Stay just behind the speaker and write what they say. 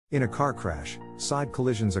In a car crash, side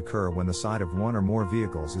collisions occur when the side of one or more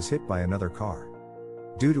vehicles is hit by another car.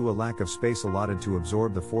 Due to a lack of space allotted to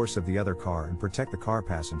absorb the force of the other car and protect the car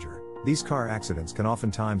passenger, these car accidents can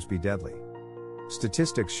oftentimes be deadly.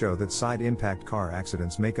 Statistics show that side impact car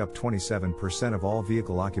accidents make up 27% of all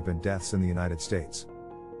vehicle occupant deaths in the United States.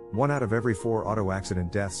 1 out of every 4 auto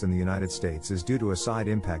accident deaths in the United States is due to a side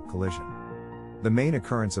impact collision. The main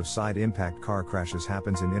occurrence of side impact car crashes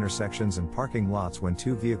happens in intersections and parking lots when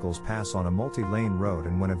two vehicles pass on a multi-lane road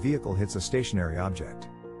and when a vehicle hits a stationary object.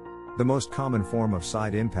 The most common form of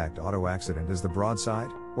side impact auto accident is the broadside,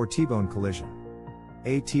 or T-bone collision.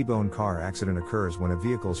 A T-bone car accident occurs when a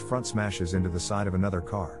vehicle's front smashes into the side of another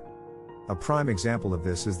car. A prime example of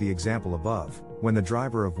this is the example above, when the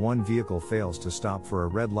driver of one vehicle fails to stop for a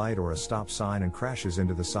red light or a stop sign and crashes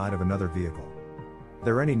into the side of another vehicle.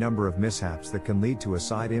 There are any number of mishaps that can lead to a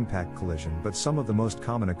side impact collision, but some of the most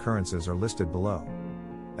common occurrences are listed below.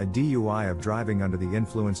 A DUI of driving under the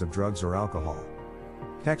influence of drugs or alcohol.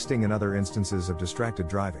 Texting and other instances of distracted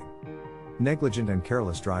driving. Negligent and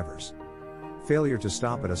careless drivers. Failure to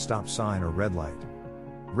stop at a stop sign or red light.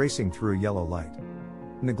 Racing through a yellow light.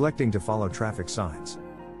 Neglecting to follow traffic signs.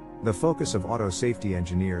 The focus of auto safety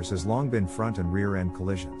engineers has long been front and rear end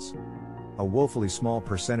collisions. A woefully small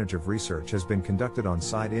percentage of research has been conducted on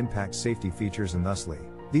side impact safety features, and thusly,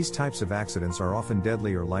 these types of accidents are often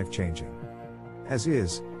deadly or life-changing. As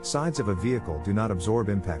is, sides of a vehicle do not absorb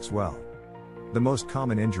impacts well. The most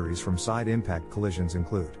common injuries from side impact collisions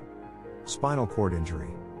include spinal cord injury,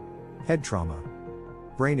 head trauma,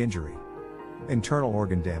 brain injury, internal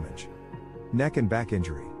organ damage, neck and back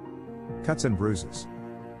injury, cuts and bruises,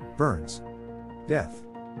 burns, death.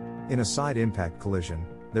 In a side impact collision,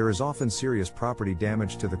 there is often serious property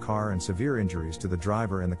damage to the car and severe injuries to the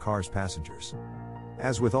driver and the car's passengers.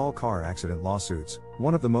 As with all car accident lawsuits,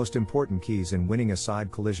 one of the most important keys in winning a side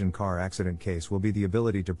collision car accident case will be the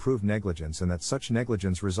ability to prove negligence and that such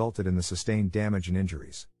negligence resulted in the sustained damage and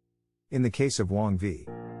injuries. In the case of Wong v.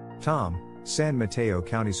 Tom, San Mateo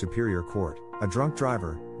County Superior Court, a drunk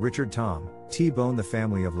driver, Richard Tom, T-boned the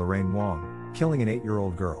family of Lorraine Wong, killing an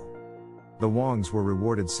 8-year-old girl. The Wongs were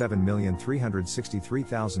rewarded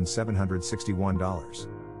 $7,363,761.